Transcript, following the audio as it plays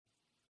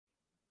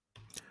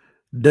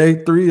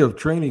Day 3 of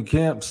training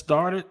camp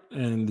started,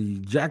 and the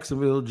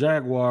Jacksonville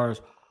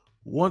Jaguars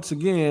once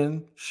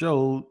again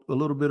showed a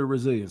little bit of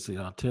resiliency.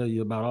 I'll tell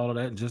you about all of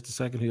that in just a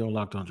second here on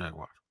Locked On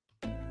Jaguars.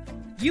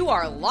 You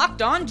are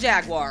Locked On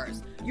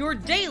Jaguars, your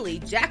daily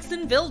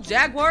Jacksonville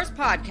Jaguars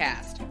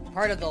podcast,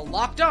 part of the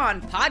Locked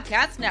On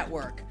Podcast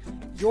Network,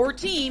 your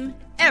team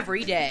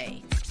every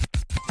day.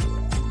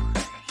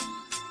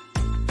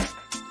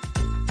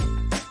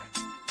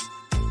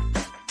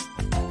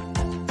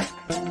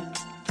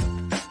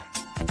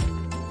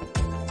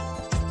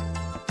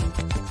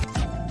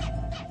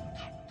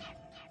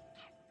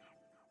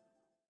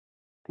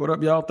 What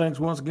up, y'all? Thanks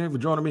once again for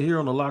joining me here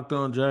on the Locked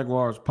On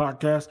Jaguars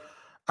podcast.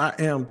 I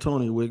am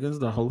Tony Wiggins,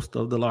 the host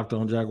of the Locked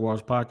On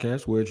Jaguars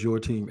podcast, where it's your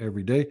team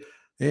every day.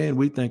 And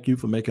we thank you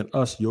for making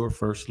us your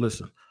first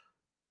listen.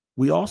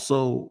 We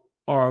also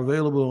are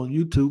available on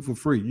YouTube for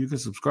free. You can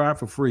subscribe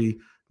for free.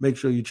 Make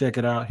sure you check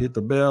it out. Hit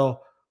the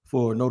bell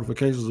for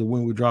notifications of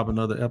when we drop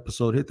another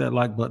episode. Hit that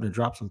like button and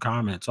drop some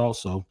comments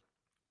also.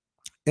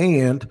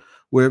 And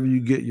wherever you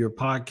get your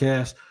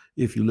podcast,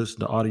 if you listen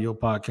to audio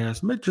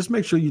podcasts, just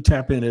make sure you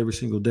tap in every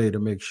single day to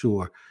make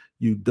sure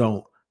you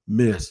don't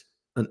miss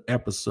an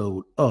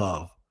episode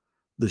of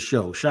the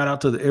show. Shout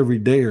out to the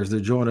everydayers that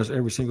join us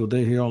every single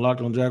day here on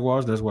Locked On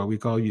Jaguars. That's why we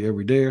call you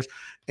everydayers.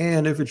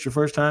 And if it's your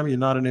first time, you're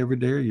not an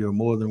everydayer, you're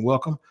more than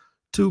welcome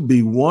to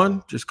be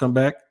one. Just come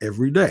back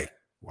every day.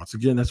 Once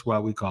again, that's why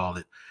we call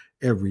it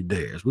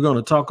everydayers. We're going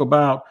to talk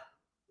about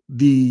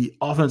the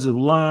offensive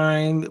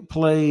line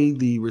play,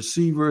 the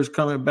receivers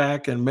coming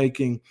back and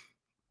making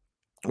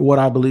what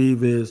I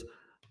believe is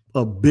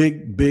a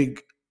big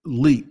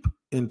leap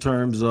in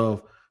terms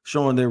of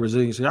showing their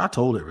resiliency. I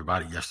told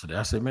everybody yesterday,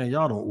 I said, man,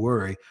 y'all don't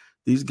worry.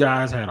 These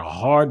guys had a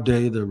hard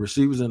day. The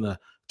receivers and the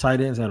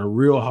tight ends had a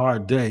real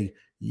hard day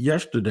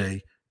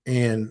yesterday.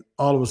 And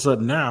all of a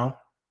sudden now,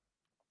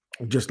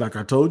 just like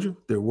I told you,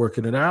 they're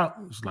working it out.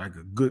 It's like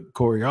a good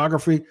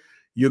choreography.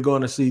 You're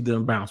going to see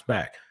them bounce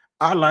back.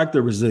 I like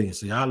the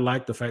resiliency. I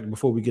like the fact,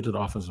 before we get to the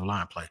offensive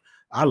line play,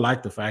 I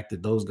like the fact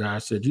that those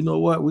guys said, you know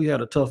what, we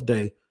had a tough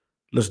day.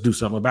 Let's do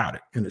something about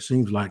it. And it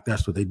seems like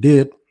that's what they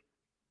did.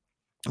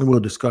 And we'll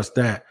discuss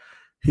that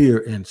here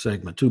in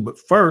segment 2. But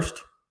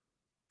first,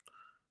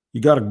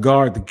 you got to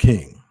guard the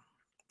king.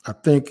 I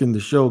think in the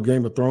show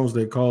Game of Thrones,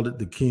 they called it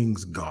the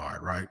King's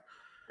Guard, right?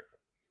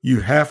 You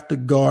have to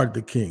guard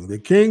the king. The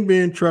king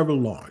being Trevor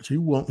Lawrence. He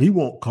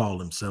won't call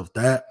himself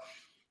that.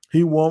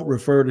 He won't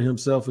refer to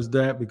himself as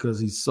that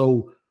because he's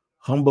so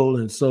humble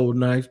and so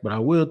nice. But I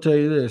will tell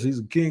you this, he's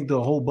a king to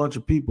a whole bunch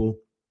of people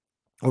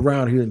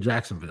around here in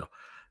Jacksonville.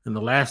 And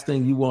the last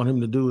thing you want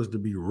him to do is to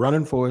be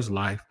running for his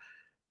life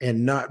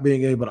and not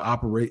being able to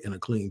operate in a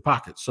clean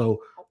pocket.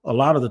 So a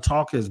lot of the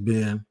talk has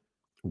been,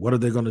 what are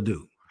they going to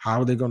do?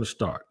 How are they going to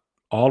start?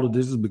 All of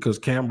this is because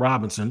Cam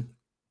Robinson,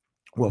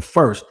 well,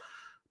 first,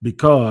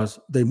 because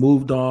they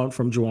moved on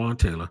from Juwan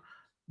Taylor.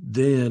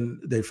 Then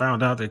they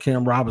found out that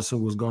Cam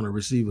Robinson was going to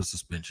receive a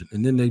suspension.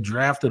 And then they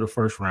drafted a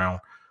first-round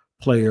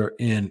player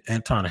in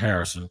Anton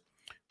Harrison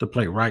to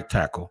play right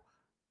tackle.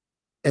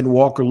 And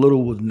Walker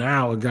Little was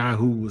now a guy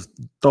who was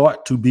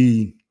thought to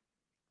going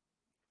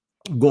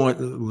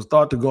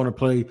to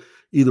play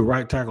either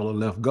right tackle or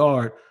left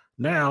guard.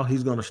 Now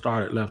he's going to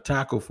start at left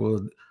tackle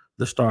for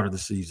the start of the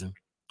season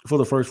for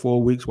the first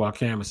 4 weeks while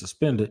Cam is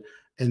suspended.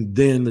 And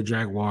then the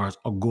Jaguars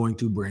are going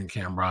to bring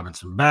Cam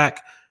Robinson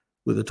back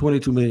with a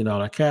 $22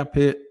 million cap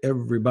hit.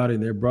 Everybody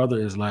and their brother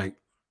is like,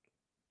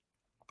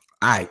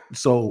 all right,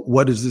 so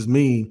what does this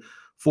mean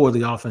for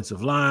the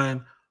offensive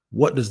line?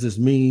 What does this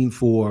mean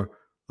for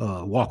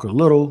Walker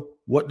Little?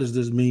 What does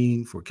this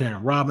mean for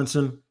Cam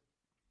Robinson?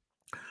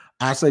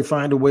 I say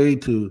find a way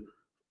to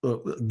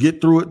get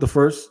through it the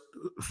first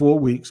 4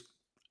 weeks.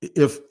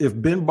 If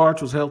Ben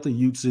Barch was healthy,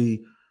 you'd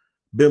see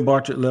Ben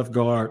Barch at left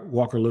guard,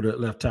 Walker Little at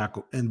left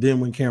tackle. And then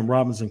when Cam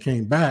Robinson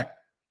came back,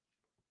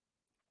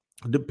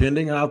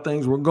 depending on how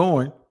things were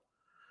going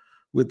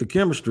with the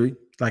chemistry,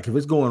 like if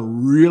it's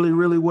going really,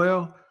 really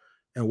well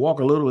and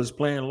Walker Little is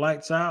playing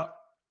lights out,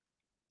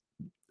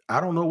 I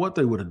don't know what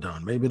they would have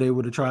done. Maybe they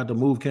would have tried to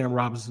move Cam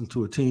Robinson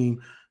to a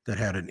team that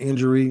had an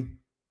injury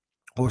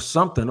or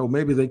something, or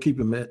maybe they keep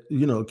him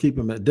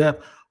at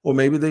depth, or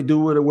maybe they do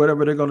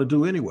whatever they're going to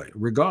do anyway,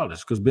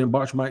 regardless, because Ben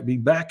Barch might be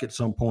back at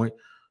some point,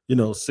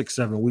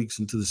 6-7 weeks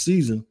into the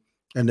season,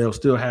 and they'll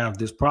still have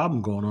this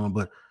problem going on.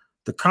 But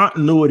the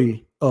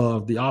continuity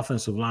of the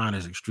offensive line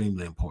is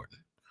extremely important.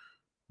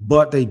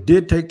 But they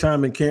did take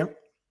time in camp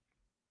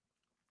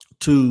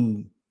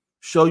to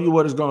show you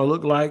what it's going to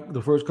look like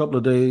the first couple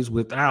of days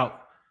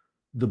without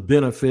the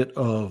benefit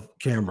of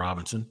Cam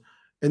Robinson.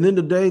 And then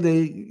today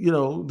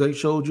they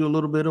showed you a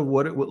little bit of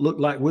what it would look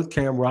like with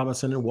Cam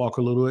Robinson and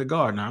Walker Little at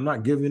guard. Now, I'm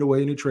not giving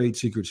away any trade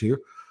secrets here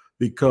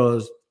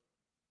because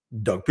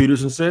Doug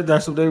Peterson said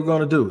that's what they were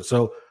going to do.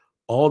 So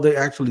all they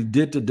actually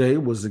did today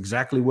was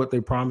exactly what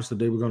they promised that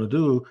they were going to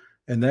do,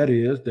 and that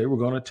is they were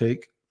going to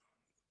take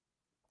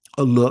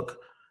a look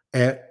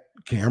at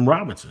Cam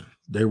Robinson.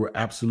 They were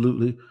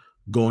absolutely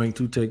going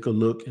to take a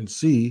look and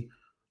see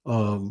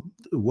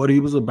what he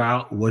was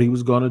about, what he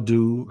was going to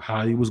do,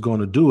 how he was going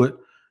to do it.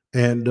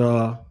 And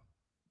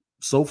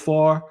so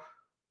far,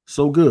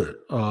 so good.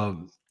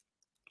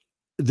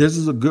 This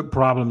is a good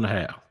problem to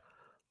have,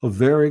 a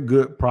very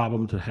good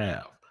problem to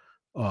have.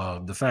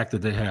 The fact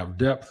that they have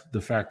depth,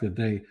 the fact that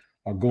they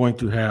are going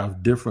to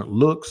have different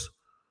looks.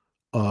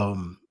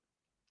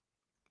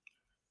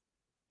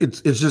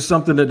 It's just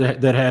something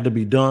that had to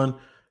be done,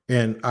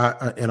 and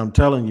I'm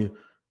telling you,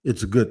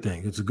 it's a good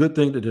thing. It's a good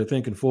thing that they're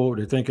thinking forward,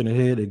 they're thinking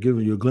ahead, they're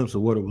giving you a glimpse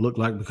of what it would look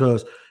like,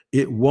 because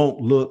it won't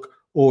look,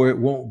 or it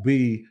won't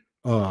be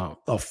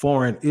a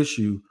foreign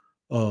issue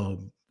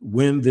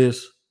when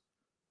this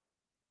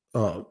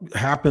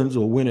happens,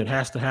 or when it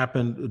has to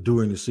happen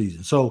during the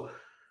season. So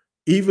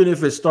even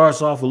if it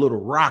starts off a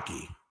little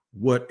rocky,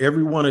 what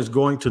everyone is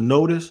going to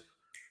notice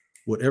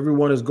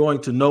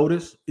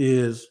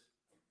is,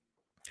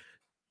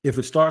 if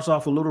it starts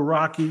off a little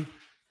rocky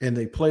and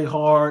they play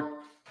hard,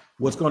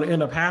 what's going to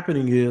end up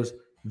happening is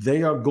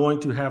they are going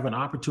to have an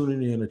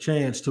opportunity and a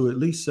chance to at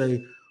least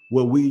say,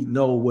 well, we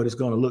know what it's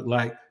going to look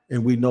like,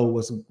 and we know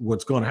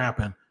what's going to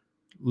happen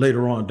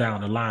later on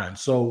down the line.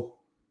 So,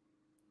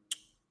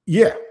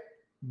 yeah,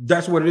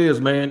 that's what it is,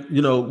 man.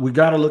 We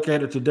got to look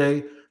at it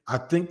today. I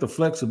think the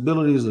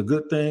flexibility is a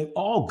good thing.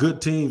 All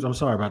good teams, I'm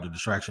sorry about the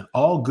distraction,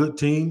 all good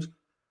teams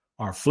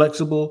are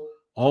flexible.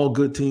 All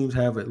good teams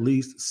have at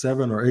least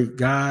 7 or 8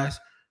 guys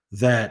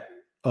that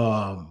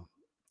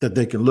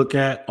they can look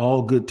at.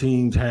 All good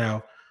teams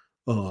have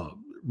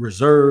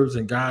reserves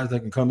and guys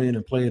that can come in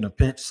and play in a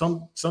pinch.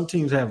 Some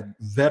teams have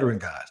veteran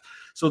guys.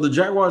 So the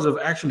Jaguars have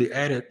actually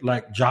added,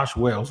 like Josh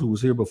Wells, who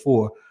was here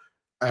before.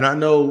 And I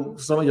know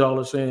some of y'all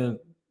are saying,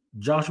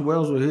 Josh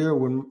Wells was here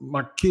when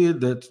my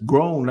kid that's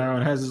grown now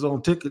and has his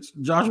own tickets.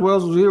 Josh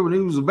Wells was here when he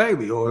was a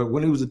baby or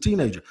when he was a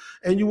teenager.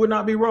 And you would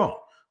not be wrong.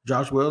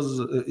 Josh Wells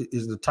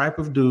is the type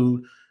of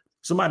dude.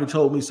 Somebody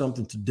told me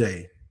something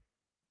today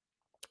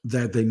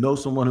that they know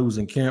someone who was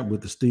in camp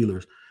with the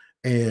Steelers.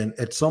 And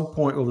at some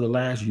point over the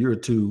last year or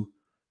two,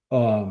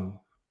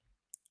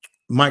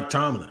 Mike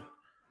Tomlin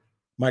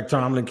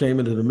came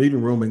into the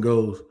meeting room and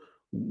goes,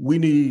 we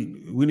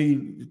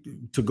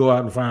need to go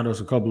out and find us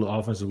a couple of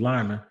offensive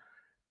linemen.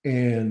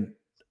 And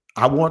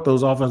I want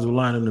those offensive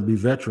linemen to be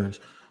veterans,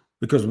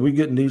 because when we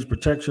get in these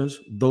protections,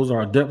 those are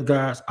our depth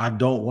guys. I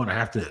don't want to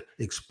have to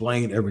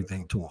explain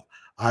everything to them.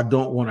 I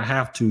don't want to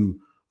have to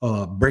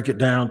break it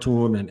down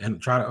to them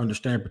and try to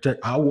understand,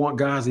 protect. I want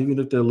guys, even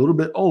if they're a little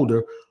bit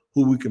older,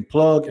 who we can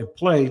plug and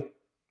play,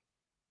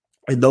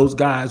 and those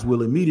guys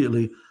will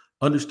immediately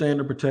understand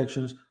the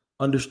protections,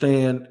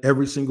 understand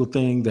every single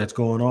thing that's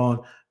going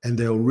on, and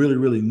they'll really,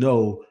 really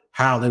know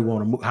how they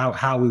want to move,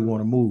 how we want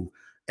to move.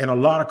 And a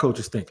lot of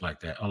coaches think like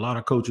that. A lot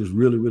of coaches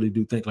really, really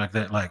do think like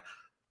that. Like,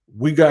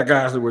 we got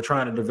guys that we're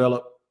trying to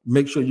develop.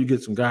 Make sure you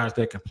get some guys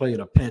that can play in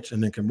a pinch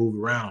and then can move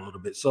around a little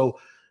bit. So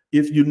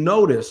if you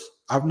notice,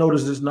 I've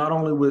noticed this not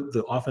only with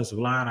the offensive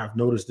line, I've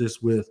noticed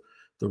this with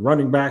the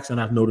running backs, and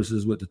I've noticed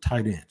this with the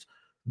tight ends.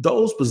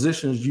 Those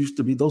positions used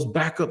to be, those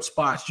backup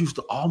spots used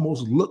to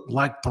almost look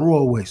like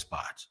throwaway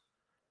spots.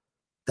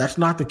 That's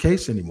not the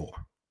case anymore.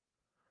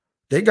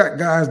 They got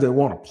guys that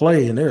want to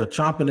play, and they're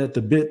chomping at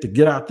the bit to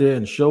get out there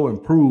and show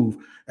and prove.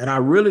 And I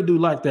really do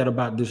like that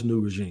about this new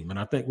regime. And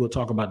I think we'll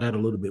talk about that a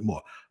little bit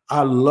more.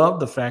 I love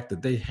the fact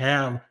that they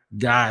have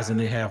guys and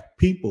they have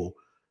people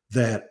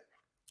that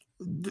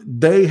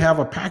they have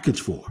a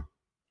package for.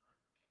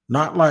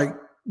 Not like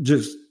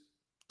just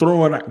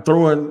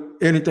throwing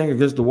anything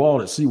against the wall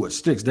and see what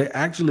sticks. They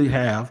actually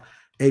have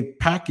a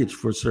package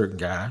for certain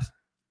guys,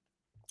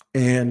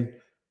 and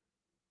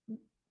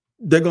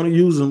they're going to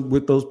use them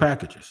with those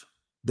packages.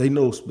 They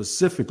know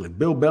specifically.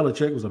 Bill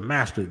Belichick was a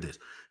master at this.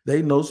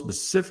 They know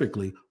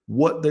specifically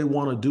what they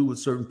want to do with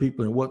certain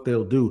people and what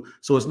they'll do.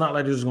 So it's not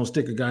like they're just going to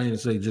stick a guy in and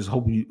say, just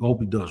hope he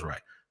does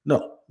right.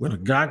 No, when a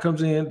guy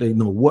comes in, they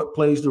know what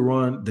plays to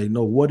run. They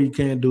know what he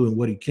can do and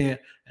what he can't.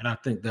 And I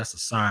think that's a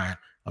sign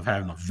of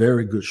having a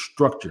very good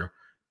structure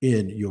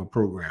in your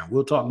program.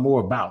 We'll talk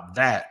more about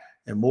that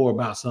and more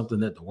about something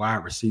that the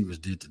wide receivers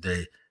did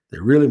today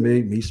that really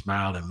made me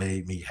smile and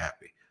made me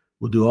happy.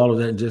 We'll do all of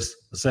that in just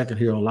a second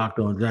here on Locked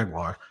On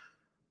Jaguars.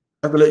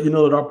 I have to let you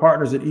know that our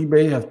partners at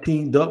eBay have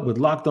teamed up with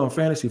Locked On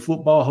Fantasy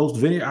Football host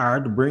Vinny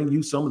Iyer to bring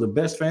you some of the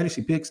best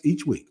fantasy picks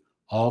each week,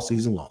 all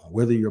season long.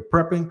 Whether you're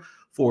prepping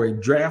for a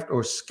draft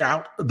or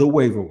scout the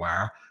waiver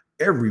wire,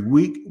 every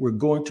week we're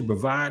going to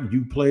provide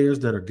you players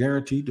that are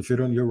guaranteed to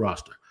fit on your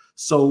roster.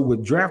 So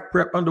with draft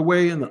prep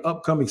underway in the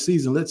upcoming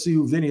season, let's see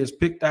who Vinny has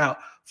picked out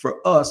for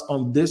us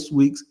on this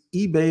week's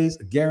eBay's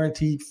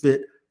Guaranteed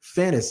Fit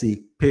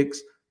Fantasy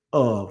Picks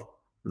of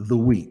the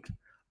Week.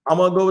 I'm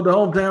going to go with the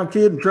hometown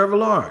kid and Trevor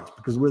Lawrence,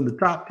 because when the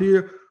top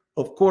tier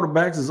of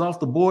quarterbacks is off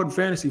the board in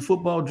fantasy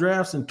football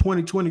drafts in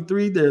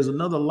 2023, there's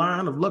another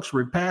line of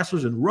luxury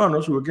passers and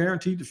runners who are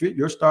guaranteed to fit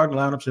your starting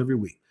lineups every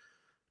week.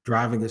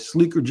 Driving a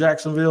sleeker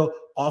Jacksonville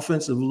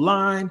offensive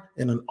line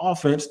and an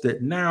offense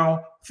that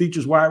now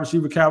features wide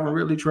receiver Calvin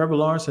Ridley, Trevor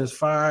Lawrence has top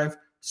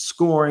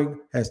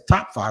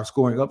 5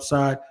 scoring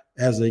upside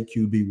as a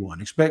QB1.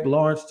 Expect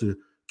Lawrence to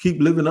keep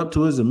living up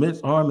to his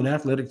immense arm and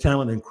athletic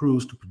talent and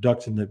cruise to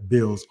production that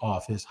builds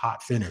off his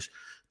hot finish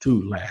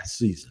to last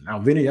season. Now,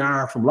 Vinny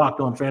Iyer from Locked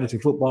On Fantasy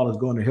Football is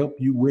going to help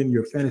you win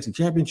your fantasy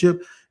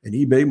championship, and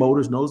eBay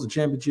Motors knows the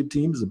championship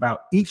team is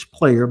about each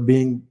player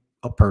being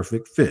a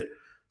perfect fit.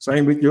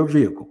 Same with your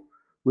vehicle.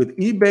 With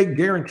eBay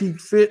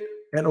Guaranteed Fit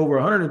and over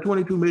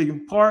 122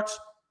 million parts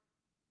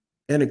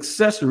and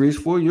accessories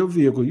for your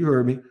vehicle, you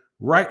heard me,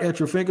 right at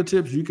your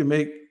fingertips, you can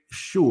make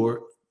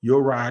sure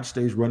your ride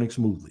stays running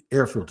smoothly.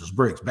 Air filters,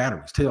 brakes,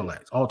 batteries, tail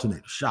lights,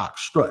 alternators,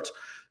 shocks, struts.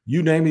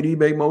 You name it,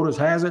 eBay Motors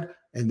has it,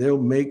 and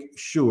they'll make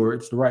sure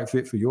it's the right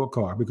fit for your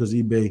car because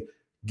eBay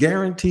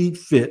Guaranteed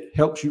Fit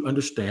helps you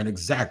understand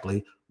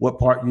exactly what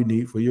part you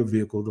need for your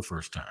vehicle the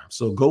first time.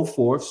 So go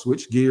forth,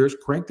 switch gears,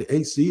 crank the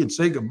AC, and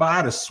say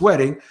goodbye to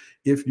sweating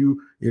if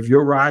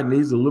your ride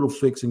needs a little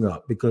fixing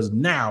up, because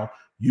now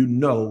you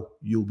know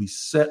you'll be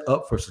set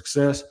up for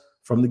success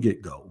from the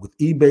get-go. With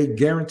eBay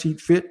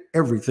Guaranteed Fit,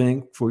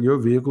 everything for your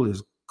vehicle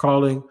is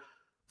calling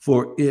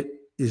for it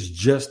is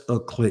just a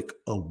click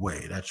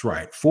away. That's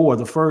right. For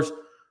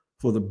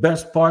the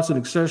best parts and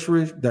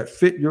accessories that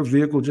fit your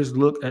vehicle, just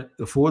look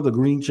for the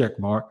green check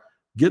mark.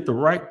 Get the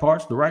right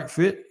parts, the right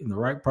fit, and the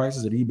right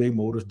prices at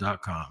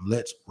ebaymotors.com.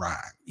 Let's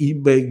ride.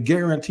 eBay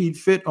Guaranteed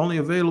Fit, only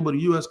available to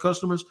U.S.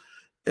 customers.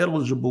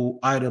 Eligible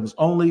items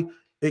only.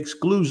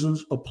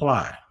 Exclusions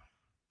apply.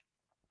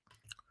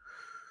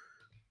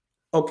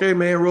 Okay,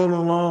 man, rolling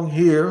along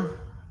here.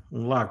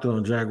 Locked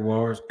On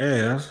Jaguars,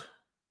 as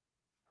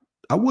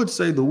I would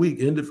say the week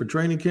ended for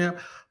training camp,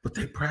 but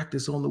they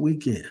practice on the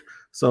weekend.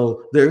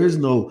 So there is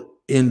no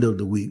end of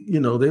the week.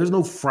 There's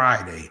no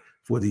Friday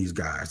for these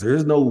guys. There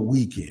is no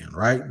weekend,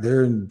 right?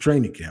 They're in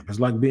training camp. It's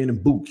like being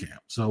in boot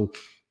camp. So,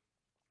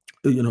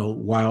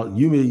 while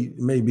you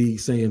may be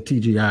saying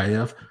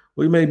TGIF,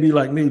 or you may be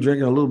like me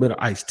drinking a little bit of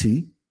iced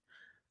tea.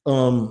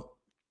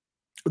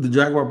 The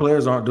Jaguar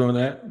players aren't doing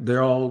that.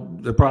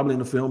 They're probably in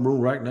the film room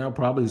right now,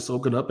 probably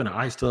soaking up in an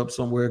ice tub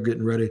somewhere,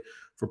 getting ready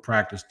for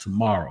practice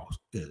tomorrow.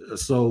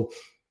 So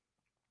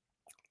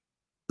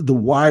the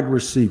wide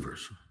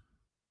receivers,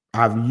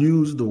 I've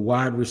used the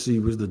wide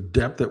receivers, the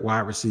depth at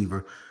wide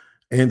receiver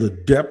and the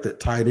depth at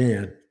tight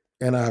end.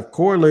 And I've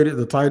correlated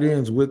the tight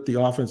ends with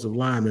the offensive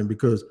linemen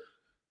because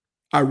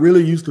I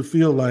really used to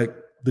feel like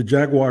the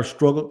Jaguars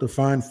struggled to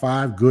find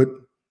 5 good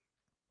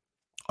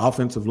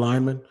offensive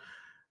linemen.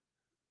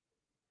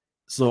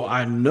 So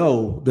I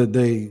know that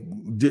they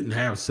didn't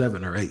have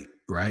 7 or 8,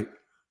 right?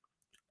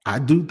 I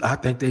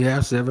think they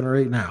have 7 or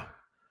 8 now.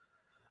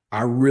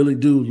 I really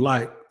do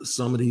like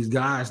some of these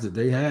guys that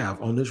they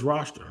have on this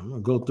roster. I'm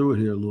going to go through it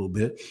here a little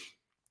bit.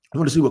 I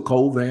want to see what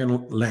Cole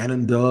Van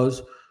Lannon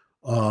does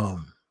with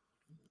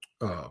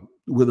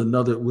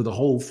a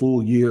whole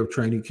full year of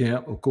training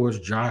camp. Of course,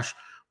 Josh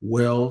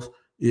Wells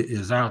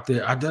is out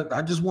there.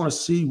 I just want to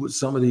see what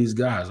some of these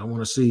guys. I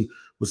want to see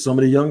what some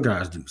of the young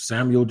guys do.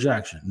 Samuel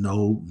Jackson.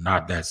 No,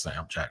 not that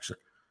Sam Jackson.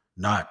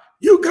 Not,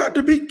 you got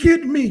to be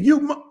kidding me.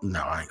 No,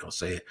 I ain't going to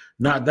say it.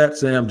 Not that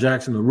Sam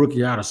Jackson, the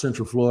rookie out of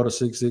Central Florida,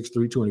 6'6",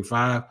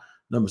 325,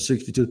 number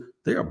 62.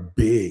 They are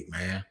big,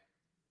 man.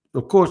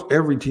 Of course,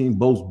 every team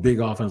boasts big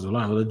offensive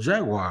line, but the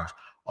Jaguars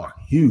are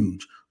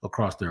huge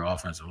across their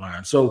offensive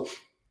line. So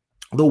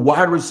the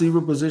wide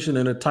receiver position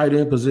and the tight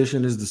end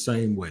position is the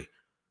same way.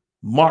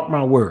 Mark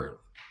my word.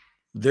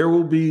 There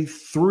will be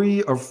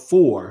 3 or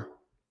 4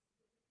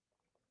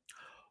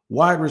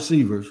 wide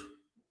receivers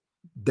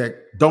that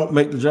don't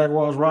make the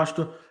Jaguars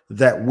roster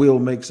that will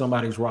make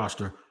somebody's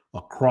roster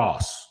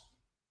across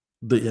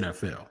the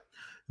NFL.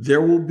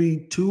 There will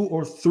be 2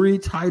 or 3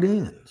 tight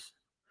ends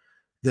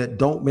that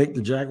don't make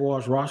the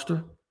Jaguars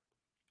roster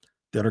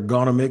that are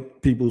going to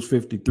make people's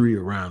 53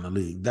 around the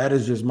league. That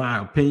is just my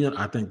opinion.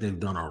 I think they've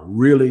done a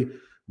really,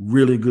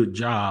 really good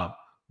job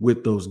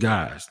with those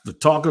guys. The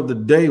talk of the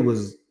day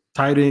was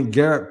tight end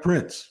Garrett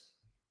Prince.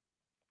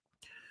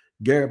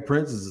 Garrett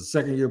Prince is a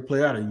second-year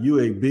player out of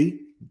UAB.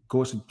 Of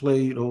course, he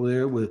played over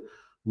there with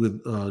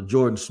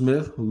Jordan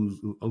Smith,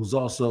 who's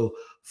also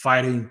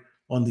fighting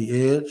on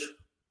the edge.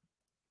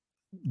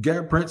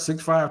 Garrett Prince,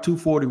 6'5",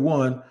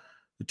 241.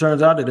 It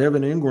turns out that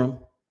Evan Ingram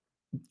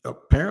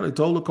apparently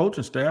told the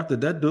coaching staff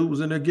that dude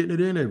was in there getting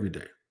it in every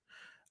day.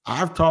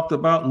 I've talked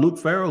about Luke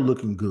Farrell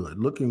looking good,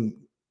 looking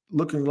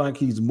like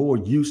he's more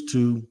used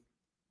to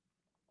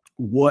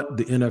what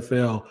the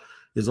NFL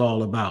is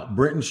all about.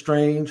 Brenton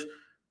Strange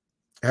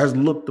has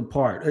looked the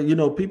part.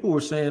 People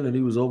were saying that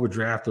he was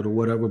overdrafted or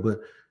whatever, but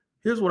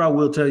here's what I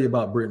will tell you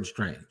about Brenton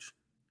Strange.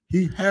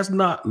 He has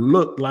not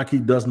looked like he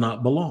does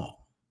not belong.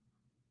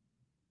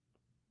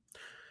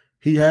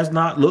 He has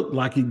not looked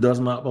like he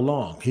does not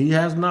belong. He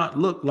has not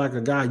looked like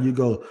a guy you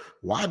go,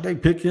 why'd they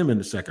pick him in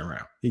the second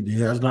round? He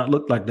has not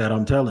looked like that,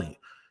 I'm telling you.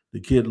 The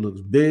kid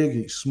looks big,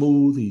 he's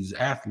smooth, he's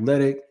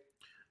athletic.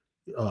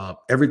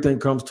 Everything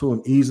comes to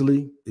him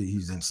easily.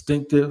 He's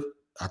instinctive.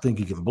 I think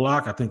he can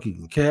block. I think he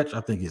can catch.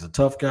 I think he's a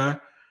tough guy.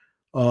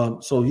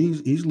 So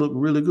he's looked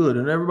really good.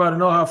 And everybody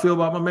know how I feel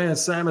about my man,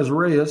 Sammis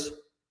Reyes.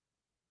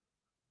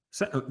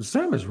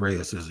 Sammis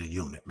Reyes is a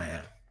unit,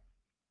 man.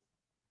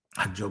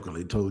 I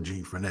jokingly told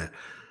Gene Fournette,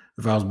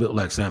 if I was built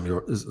like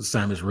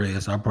Samus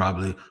Reyes, I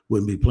probably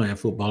wouldn't be playing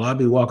football. I'd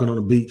be walking on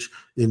the beach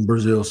in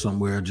Brazil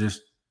somewhere,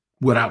 just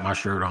without my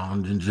shirt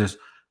on and just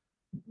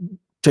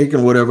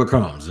taking whatever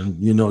comes.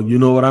 And you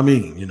know what I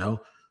mean.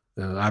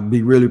 I'd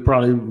be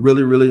probably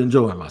really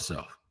enjoying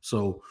myself.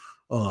 So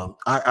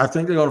I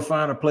think they're going to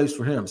find a place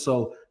for him.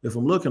 So if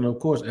I'm looking, of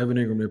course, Evan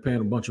Ingram, they're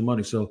paying a bunch of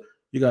money. So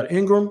you got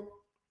Ingram,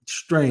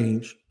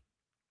 Strange,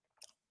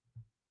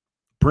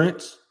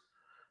 Prince,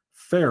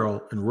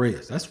 Farrell, and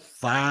Reyes. That's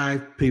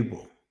 5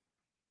 people.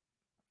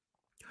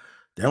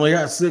 They only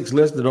got 6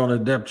 listed on the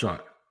depth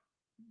chart.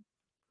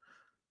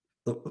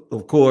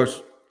 Of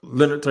course,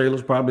 Leonard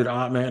Taylor's probably the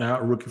odd man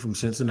out, rookie from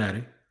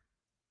Cincinnati.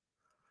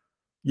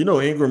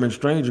 Ingram and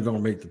Strange are going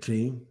to make the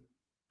team.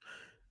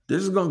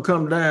 This is going to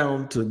come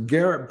down to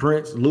Garrett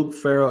Prince, Luke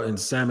Farrell, and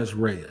Samus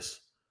Reyes.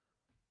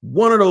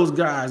 One of those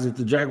guys, if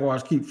the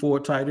Jaguars keep 4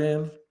 tight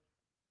ends,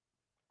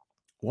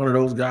 one of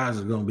those guys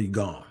is going to be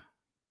gone.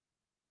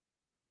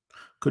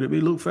 Could it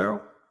be Luke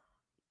Farrell?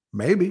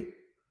 Maybe.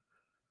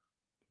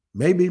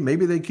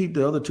 Maybe they keep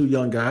the other 2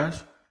 young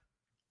guys.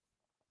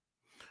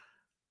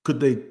 Do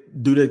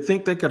they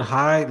think they could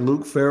hide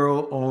Luke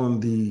Farrell on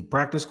the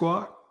practice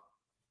squad?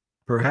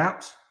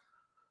 Perhaps.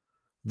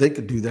 They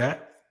could do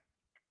that.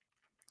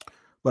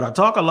 But I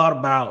talk a lot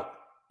about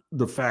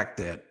the fact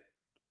that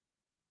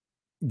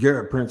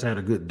Garrett Prince had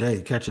a good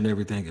day catching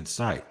everything in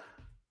sight.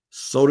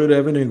 So did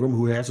Evan Ingram,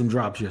 who had some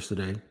drops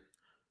yesterday.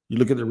 You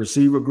look at the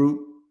receiver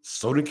group,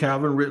 so did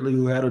Calvin Ridley,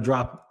 who had a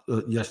drop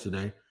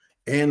yesterday,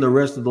 and the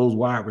rest of those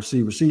wide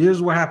receivers. See,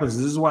 here's what happens.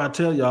 This is why I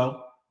tell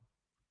y'all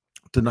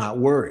to not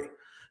worry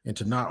and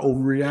to not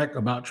overreact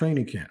about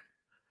training camp.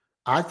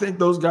 I think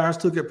those guys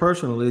took it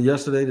personally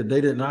yesterday that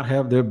they did not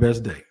have their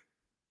best day.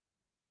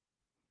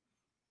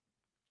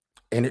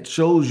 And it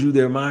shows you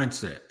their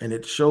mindset, and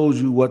it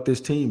shows you what this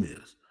team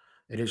is,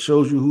 and it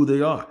shows you who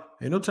they are.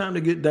 Ain't no time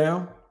to get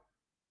down.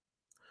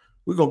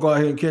 We're going to go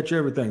ahead and catch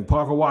everything.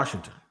 Parker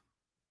Washington,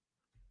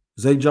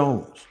 Zay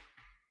Jones.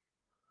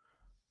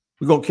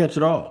 We're going to catch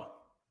it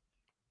all.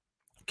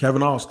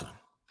 Kevin Austin.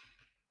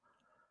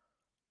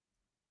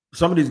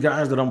 Some of these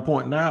guys that I'm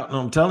pointing out, and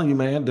I'm telling you,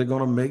 man, they're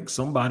going to make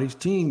somebody's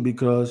team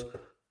because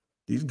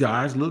these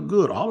guys look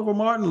good. Oliver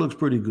Martin looks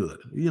pretty good.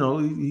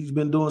 He's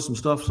been doing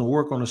some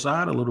work on the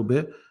side a little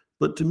bit,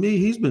 but to me,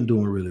 he's been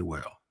doing really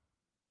well.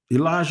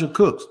 Elijah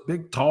Cooks,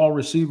 big, tall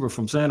receiver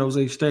from San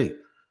Jose State.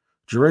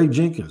 Jeray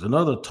Jenkins,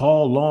 another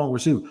tall, long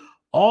receiver.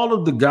 All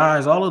of the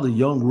guys, all of the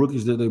young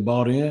rookies that they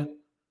bought in,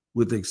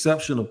 with the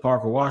exception of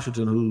Parker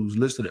Washington, who's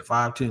listed at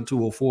 5'10",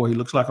 204, he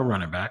looks like a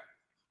running back.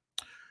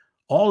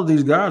 All of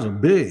these guys are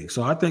big,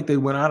 so I think they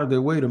went out of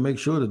their way to make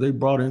sure that they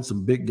brought in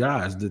some big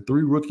guys. The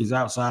 3 rookies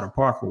outside of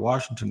Parker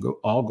Washington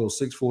all go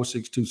 6'4",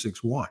 6'2",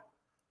 6'1",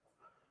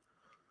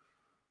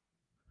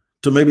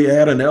 to maybe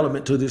add an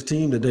element to this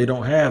team that they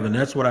don't have. And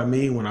that's what I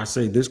mean when I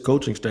say this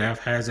coaching staff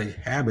has a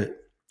habit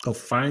of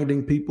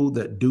finding people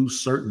that do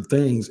certain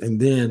things and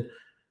then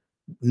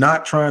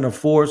not trying to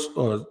force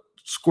a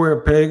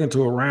square peg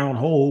into a round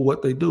hole.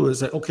 What they do is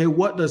say, okay,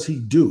 what does he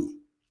do?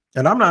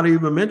 And I'm not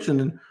even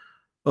mentioning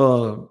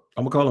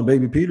I'm gonna call him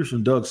Baby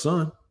Peterson, Doug's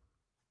son.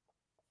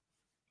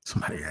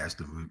 Somebody asked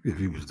him if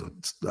he was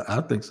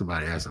I think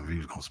somebody asked him if he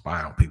was gonna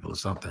spy on people or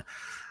something.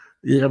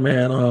 Yeah,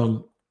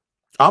 man.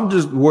 I'm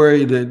just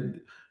worried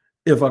that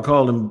if I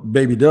call him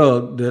Baby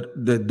Doug,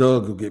 that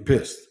Doug will get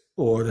pissed,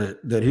 or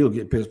that he'll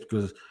get pissed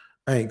because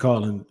I ain't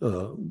calling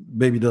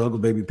Baby Doug or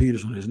Baby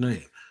Peterson his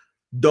name.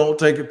 Don't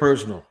take it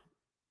personal.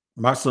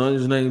 My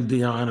son's name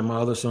Dion and my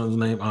other son's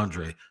name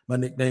Andre. My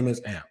nickname is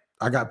Amp.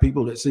 I got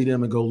people that see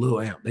them and go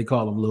Lil Amp. They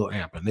call him Lil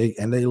Amp, and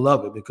they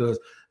love it because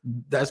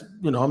that's,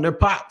 I'm their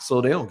pop,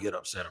 so they don't get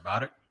upset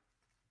about it.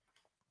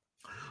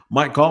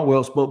 Mike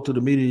Caldwell spoke to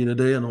the media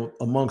today, and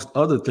amongst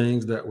other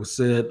things that was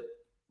said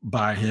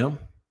by him,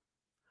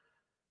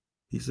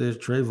 he says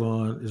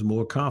Trayvon is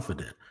more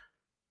confident.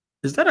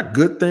 Is that a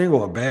good thing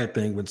or a bad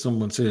thing when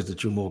someone says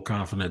that you're more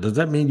confident? Does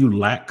that mean you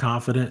lack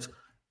confidence?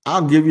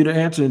 I'll give you the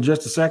answer in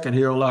just a second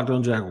here on Locked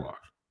On Jaguars.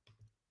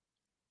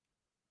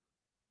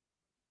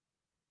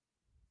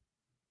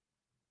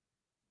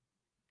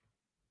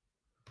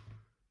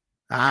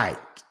 All right.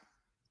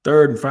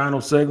 3rd and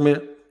final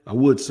segment, I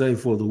would say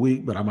for the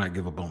week, but I might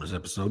give a bonus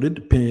episode. It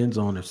depends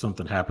on if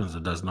something happens or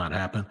does not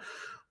happen.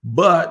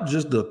 But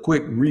just a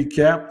quick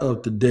recap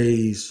of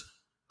today's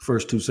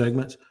first 2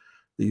 segments.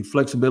 The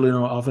flexibility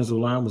on the offensive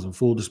line was in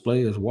full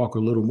display as Walker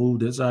Little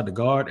moved inside the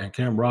guard and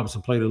Cam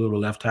Robinson played a little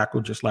left tackle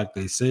just like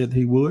they said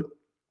he would.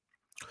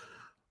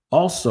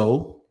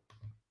 Also,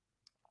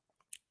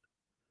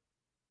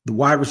 the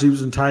wide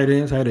receivers and tight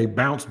ends had a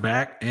bounce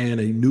back,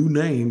 and a new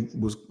name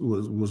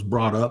was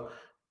brought up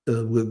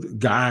with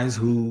guys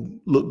who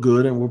looked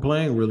good and were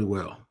playing really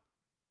well.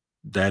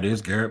 That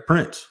is Garrett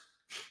Prince.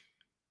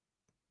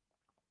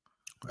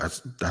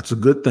 That's a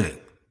good thing.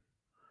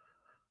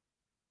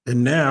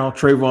 And now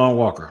Trayvon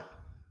Walker.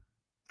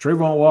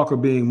 Trayvon Walker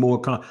being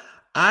more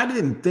I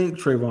didn't think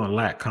Trayvon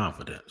lacked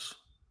confidence.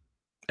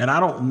 And I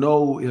don't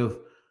know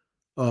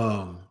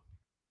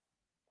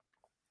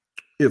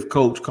if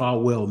Coach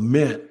Caldwell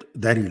meant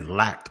that he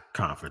lacked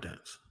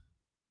confidence,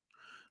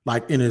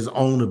 like in his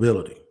own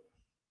ability.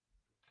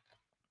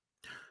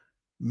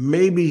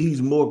 Maybe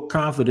he's more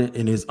confident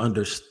in his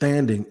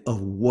understanding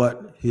of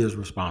what his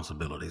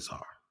responsibilities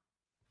are.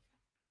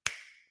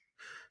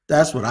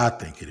 That's what I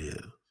think it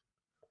is.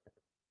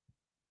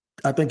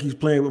 I think he's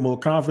playing with more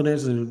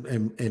confidence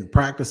and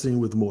practicing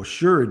with more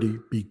surety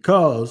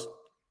because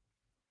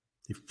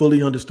he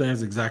fully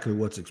understands exactly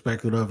what's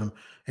expected of him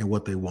and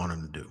what they want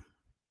him to do.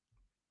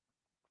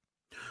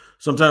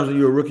 Sometimes when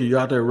you're a rookie, you're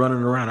out there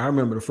running around. I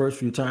remember the first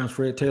few times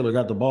Fred Taylor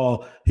got the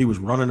ball, he was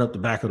running up the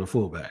back of the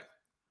fullback.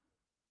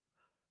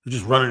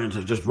 Just running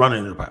into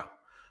the power.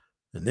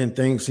 And then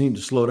things seemed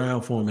to slow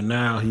down for him. And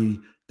now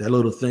that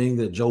little thing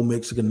that Joe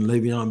Mixon and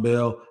Le'Veon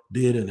Bell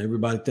did, and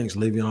everybody thinks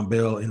Le'Veon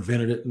Bell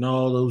invented it, and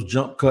all those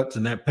jump cuts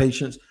and that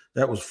patience,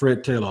 that was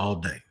Fred Taylor all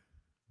day.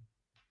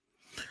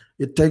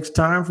 It takes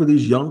time for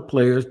these young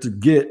players to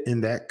get in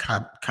that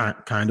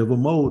kind of a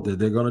mode that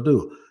they're going to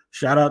do.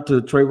 Shout out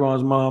to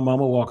Trayvon's mom,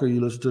 Mama Walker.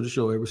 You listen to the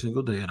show every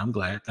single day, and I'm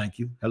glad. Thank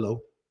you.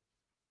 Hello.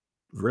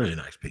 Really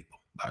nice people,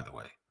 by the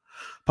way.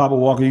 Papa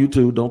Walker, you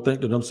too. Don't think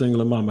that I'm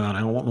singling my out.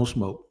 I don't want no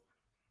smoke.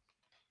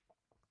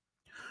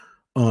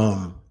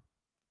 I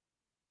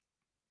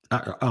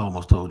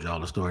almost told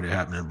y'all the story that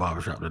happened in the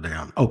barbershop today.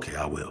 Okay,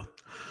 I will.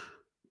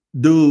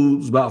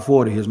 Dude's about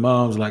 40. His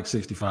mom's like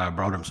 65.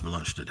 Brought him some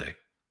lunch today.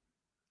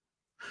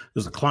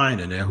 There's a client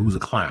in there who's a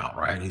clown,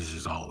 right? He's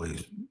just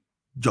always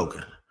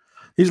joking.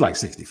 He's like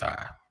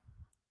 65.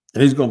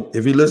 And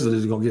if he listens,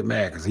 he's going to get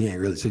mad because he ain't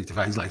really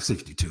 65. He's like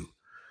 62.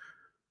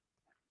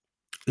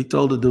 He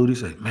told the dude, he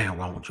said, man,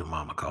 why won't your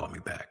mama call me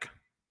back?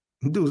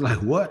 The dude was like,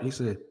 what? He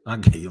said, I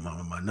gave your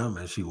mama my number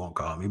and she won't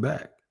call me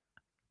back.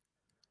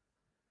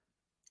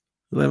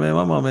 Like, man,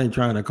 my mom ain't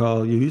trying to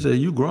call you. He said,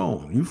 you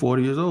grown. You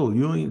 40 years old.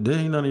 There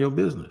ain't none of your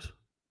business.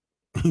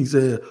 He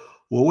said,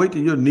 well, wait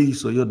till your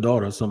niece or your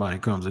daughter or somebody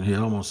comes in here.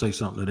 I'm going to say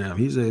something to them.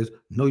 He says,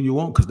 no, you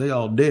won't, because they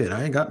all dead.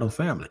 I ain't got no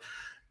family.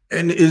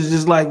 And it's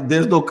just like,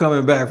 there's no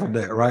coming back from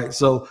that, right?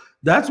 So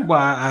that's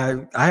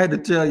why I had to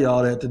tell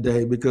y'all that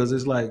today, because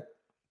it's like,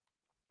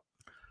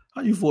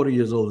 how you 40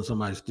 years old and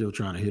somebody's still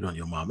trying to hit on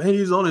your mom? And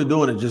he's only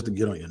doing it just to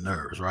get on your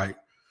nerves, right?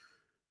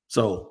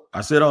 So I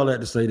said all that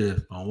to say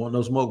this. I don't want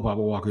no smoke, Papa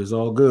Walker. It's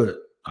all good.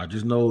 I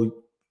just know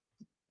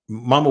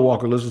Mama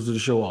Walker listens to the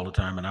show all the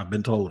time, and I've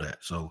been told that.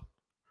 So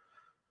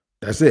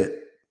that's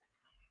it.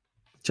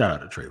 Shout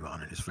out to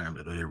Trayvon and his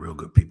family. They're real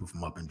good people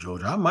from up in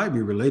Georgia. I might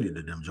be related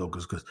to them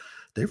jokers because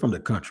they're from the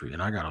country,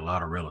 and I got a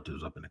lot of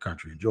relatives up in the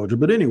country in Georgia.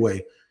 But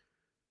anyway,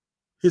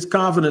 his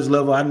confidence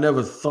level, I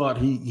never thought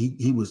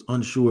he was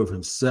unsure of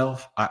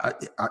himself.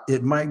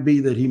 It might be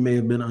that he may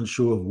have been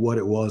unsure of what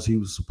it was he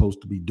was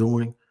supposed to be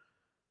doing,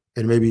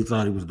 and maybe he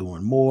thought he was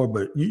doing more.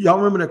 But y'all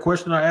remember that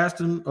question I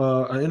asked him?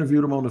 I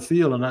interviewed him on the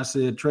field, and I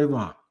said,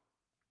 Trayvon,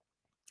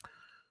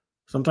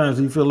 sometimes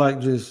you feel like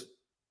just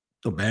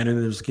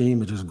abandoning the scheme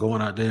and just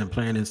going out there and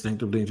playing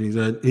instinctively.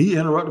 He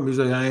interrupted me. He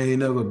said, I ain't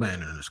never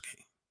abandoning the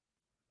scheme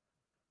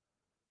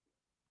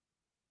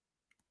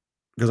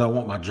because I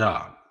want my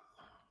job.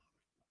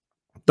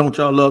 Don't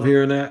y'all love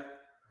hearing that?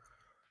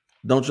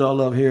 Don't y'all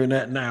love hearing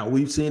that? Now,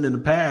 we've seen in the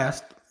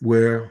past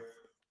where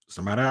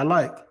somebody I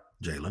like,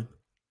 Jalen,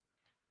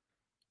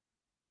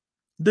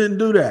 didn't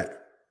do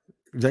that.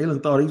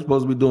 Jalen thought he was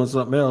supposed to be doing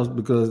something else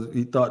because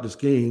he thought the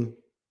scheme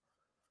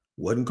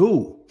wasn't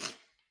cool.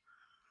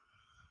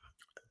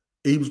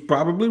 He was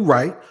probably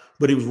right,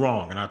 but he was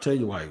wrong. And I'll tell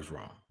you why he was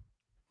wrong.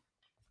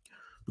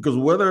 Because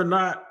whether or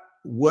not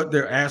what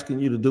they're asking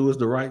you to do is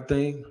the right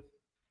thing,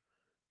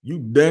 you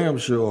damn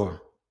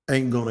sure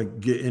ain't going to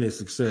get any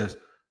success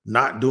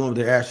not doing what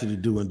they ask you to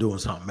do and doing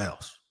something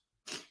else.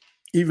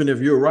 Even if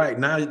you're right,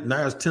 now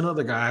there's 10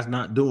 other guys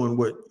not doing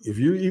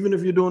even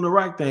if you're doing the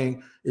right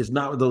thing, it's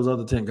not what those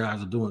other 10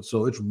 guys are doing.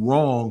 So it's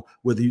wrong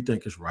whether you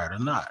think it's right or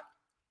not.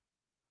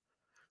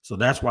 So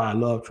that's why I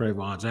love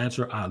Trayvon's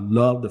answer. I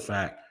love the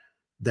fact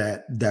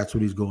that that's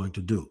what he's going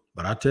to do.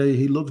 But I tell you,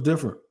 he looks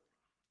different.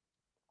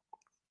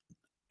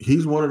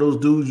 He's one of those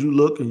dudes you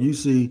look and you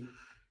see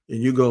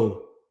and you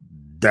go,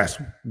 that's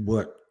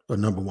what a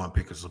number one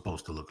pick is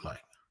supposed to look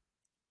like.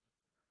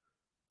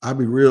 I'd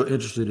be real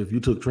interested if you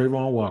took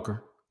Trayvon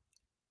Walker,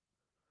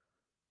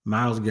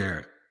 Myles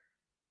Garrett,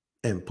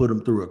 and put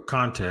them through a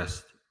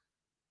contest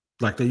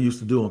like they used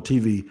to do on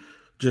TV,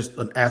 just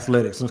an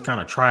athletic, some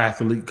kind of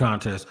triathlete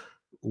contest,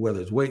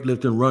 whether it's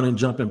weightlifting, running,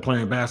 jumping,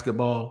 playing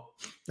basketball.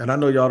 And I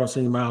know y'all don't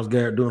see Myles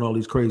Garrett doing all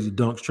these crazy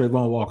dunks.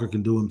 Trayvon Walker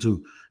can do them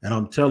too. And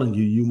I'm telling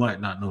you, you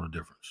might not know the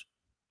difference.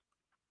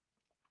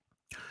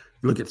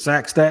 Look at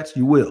sack stats,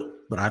 you will.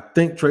 But I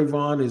think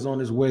Trayvon is on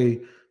his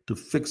way to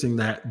fixing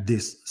that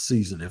this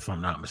season, if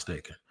I'm not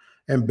mistaken.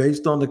 And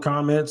based on the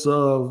comments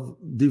of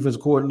defense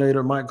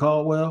coordinator Mike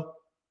Caldwell,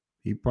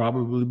 he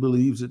probably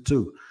believes it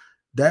too.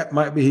 That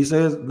might be, he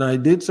says, now he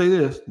did say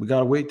this, we got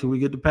to wait till we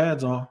get the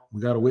pads on.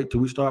 We got to wait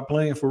till we start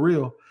playing for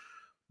real.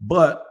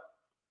 But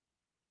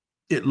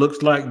it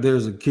looks like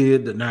there's a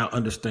kid that now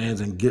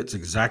understands and gets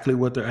exactly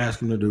what they're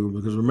asking him to do.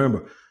 Because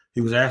remember,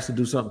 he was asked to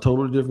do something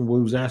totally different from what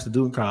he was asked to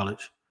do in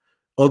college.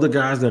 Other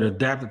guys that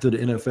adapted to the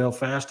NFL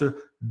faster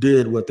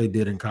did what they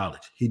did in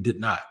college. He did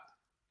not.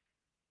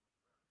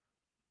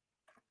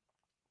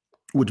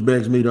 Which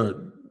begs me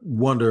to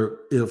wonder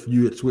if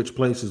you had switched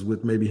places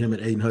with maybe him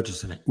and Aiden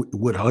Hutchinson.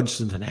 Would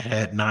Hutchinson have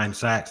had 9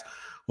 sacks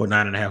or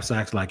 9.5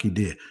 sacks like he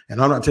did?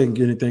 And I'm not taking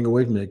anything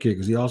away from that kid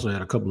because he also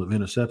had a couple of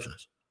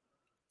interceptions.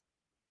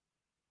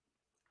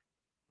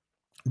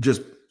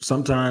 Just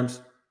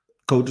sometimes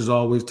coaches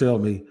always tell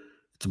me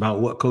it's about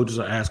what coaches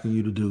are asking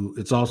you to do.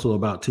 It's also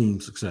about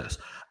team success.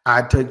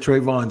 I'd take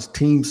Trayvon's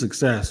team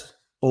success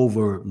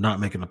over not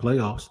making the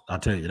playoffs. I'll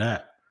tell you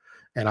that.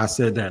 And I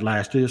said that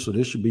last year, so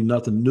this should be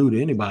nothing new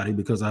to anybody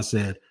because I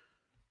said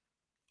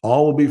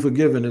all will be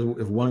forgiven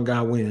if one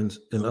guy wins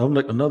and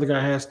another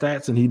guy has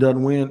stats and he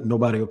doesn't win,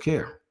 nobody will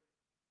care.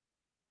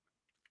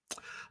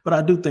 But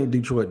I do think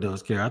Detroit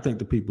does care. I think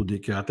the people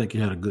did care. I think he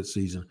had a good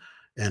season.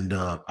 And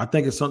I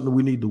think it's something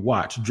we need to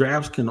watch.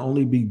 Drafts can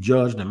only be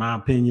judged, in my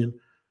opinion,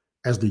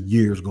 as the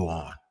years go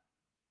on.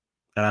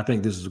 And I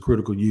think this is a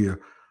critical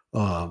year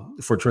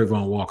for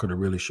Trayvon Walker to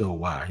really show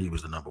why he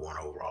was the number 1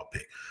 overall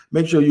pick.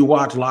 Make sure you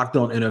watch Locked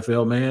On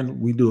NFL, man.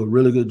 We do a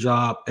really good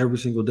job every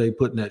single day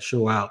putting that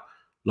show out.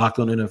 Locked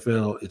On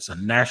NFL, it's a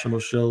national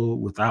show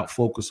without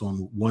focus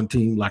on one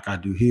team like I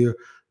do here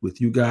with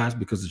you guys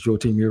because it's your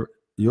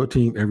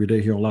team every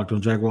day here on Locked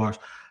On Jaguars.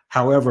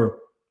 However,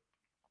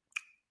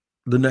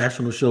 the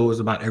national show is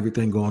about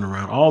everything going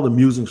around, all the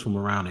musings from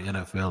around the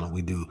NFL, and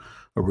we do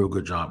a real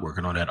good job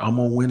working on that. I'm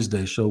on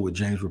Wednesday's show with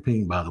James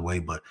Rapine, by the way,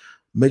 but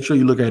make sure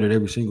you look at it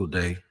every single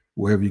day,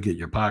 wherever you get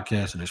your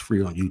podcast, and it's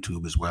free on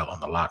YouTube as well on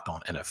the Locked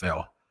On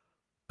NFL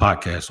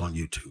podcast on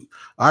YouTube.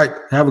 All right,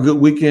 have a good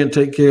weekend.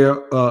 Take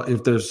care.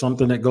 If there's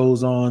something that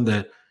goes on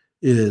that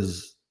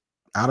is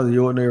out of the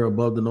ordinary,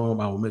 above the norm,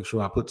 I will make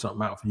sure I put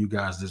something out for you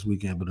guys this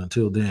weekend. But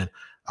until then,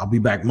 I'll be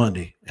back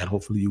Monday, and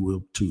hopefully you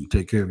will too.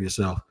 Take care of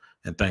yourself.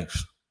 And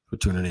thanks for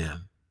tuning in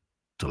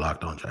to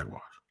Locked On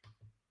Jaguars.